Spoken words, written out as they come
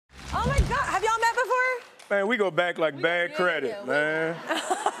Man, we go back like bad credit, man.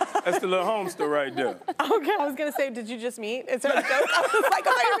 That's the little homester right there. Okay, I was gonna say, did you just meet? Is there a joke? I was like,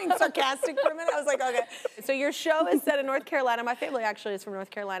 I thought you were being sarcastic for a minute. I was like, okay. So your show is set in North Carolina. My family actually is from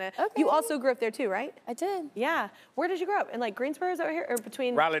North Carolina. Okay. You also grew up there too, right? I did. Yeah. Where did you grow up? In like Greensboro, is over here, or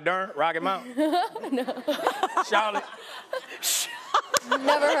between? Raleigh-Durham, Rocky Mountain. No. Charlotte.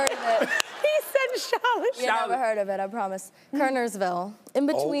 Never heard of it. He said Charlotte. Yeah, never heard of it, I promise. Kernersville, in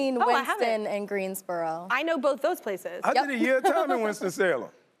between Winston and Greensboro. I know both those places. I did a year of time in Winston-Salem.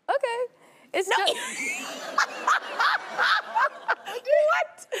 Okay. It's no. just...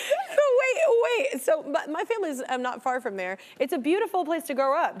 What? So wait. So my family's not far from there. It's a beautiful place to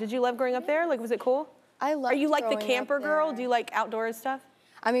grow up. Did you love growing up there? Like, was it cool? I loved Are you like the growing camper up girl? there. Do you like outdoors stuff?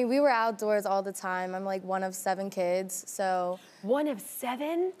 I mean, we were outdoors all the time. I'm like one of 7 kids, so. One of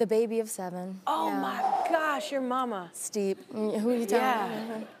 7? The baby of 7. Oh yeah. my gosh, your mama. Steep. Who are you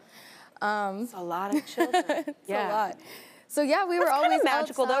telling? It's a lot of children. It's a lot. So yeah, we were always kind of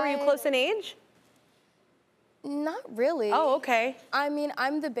magical outside. though. Were you close in age? Not really. Oh, okay. I mean,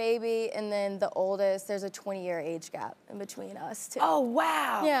 I'm the baby, and then the oldest. There's a 20-year age gap in between us, too. Oh,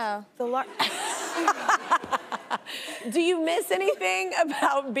 wow. Yeah. Do you miss anything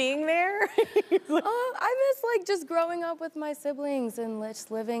about being there? I miss, like, just growing up with my siblings and just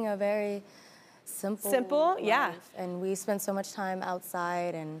living a very simple life. Yeah. And we spent so much time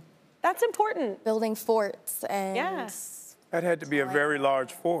outside and... That's important. Building forts and... Yeah. That had to be a very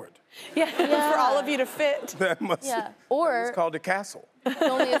large fort. Yeah, for all of you to fit. That must. Yeah. Or it's called the castle.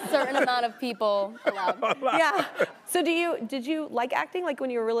 Only a certain amount of people allowed. Yeah. So did you like acting? Like when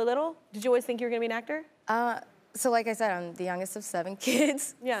you were really little? Did you always think you were gonna be an actor? So like I said, I'm the youngest of 7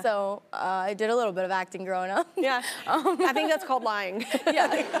 kids. Yeah. So I did a little bit of acting growing up. Yeah. I think that's called lying.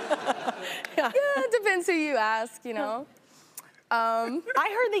 Yeah. Yeah. It depends who you ask, you know. I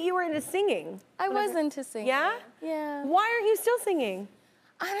heard that you were into singing. I was into singing. Yeah? Yeah. Why are you still singing?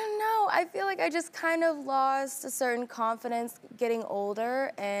 I don't know. I feel like I just kind of lost a certain confidence getting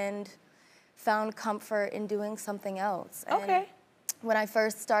older and found comfort in doing something else. Okay. And when I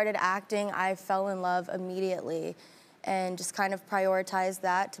first started acting, I fell in love immediately and just kind of prioritized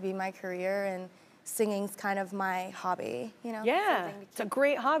that to be my career, and singing's kind of my hobby, you know? Yeah, it's a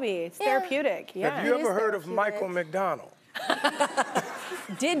great hobby. It's therapeutic. Yeah. Have you ever heard of Michael McDonald?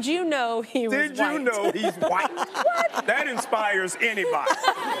 Did you know he was white? Did you know he's white? What? That inspires anybody.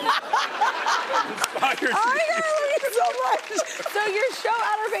 I love you so much. So your show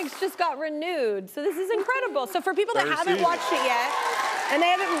Outer Banks just got renewed. So this is incredible. So for people that haven't watched it yet and they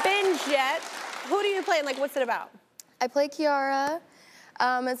haven't binged yet, who do you play and like what's it about? I play Kiara.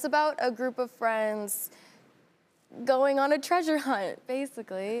 It's about a group of friends going on a treasure hunt,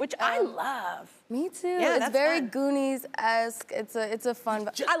 basically. Which I love. Me too. Yeah, it's very fun. Goonies-esque. It's a fun.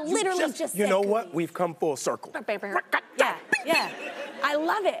 I literally just You said know Goonies. what? We've come full circle. Yeah, yeah. I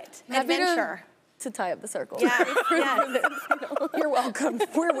love it. Adventure. To tie up the circle. Yeah, yes. You're welcome.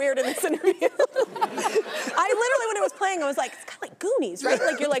 We're weird in this interview. I literally, when it was playing, I was like, it's kind of like Goonies, right?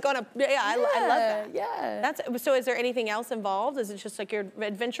 Like you're like on a, I love that. Yeah. So is there anything else involved? Is it just like you're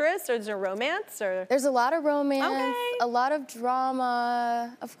adventurous, or is there romance, or? There's a lot of romance, Okay. a lot of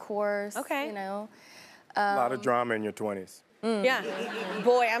drama, of course. Okay. You know. A lot of drama in your 20s. Yeah.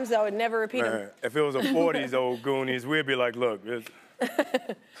 Boy, I would never repeat them. Man, if it was a 40s old Goonies, we'd be like, look,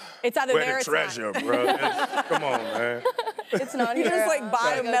 It's either where there or the it's treasure, not. bro. Come on, man. It's not You here. just like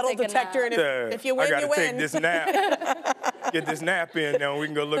buy a metal detector, and if you win, I gotta you win. take this nap. Get this nap in now, and we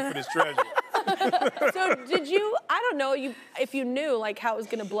can go look for this treasure. So did you, I don't know if you knew like how it was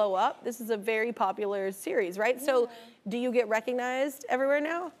gonna blow up. This is a very popular series, right? Yeah. So do you get recognized everywhere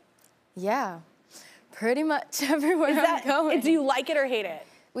now? Yeah, pretty much everywhere I'm going. Do you like it or hate it?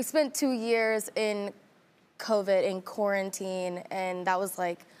 We spent 2 years in COVID, in quarantine, and that was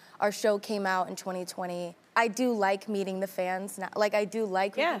like, our show came out in 2020. I do like meeting the fans now. Like, I do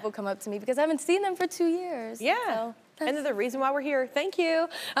like when people come up to me because I haven't seen them for 2 years. Yeah. So and they're the reason why we're here. Thank you.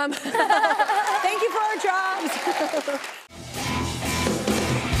 Thank you for our jobs.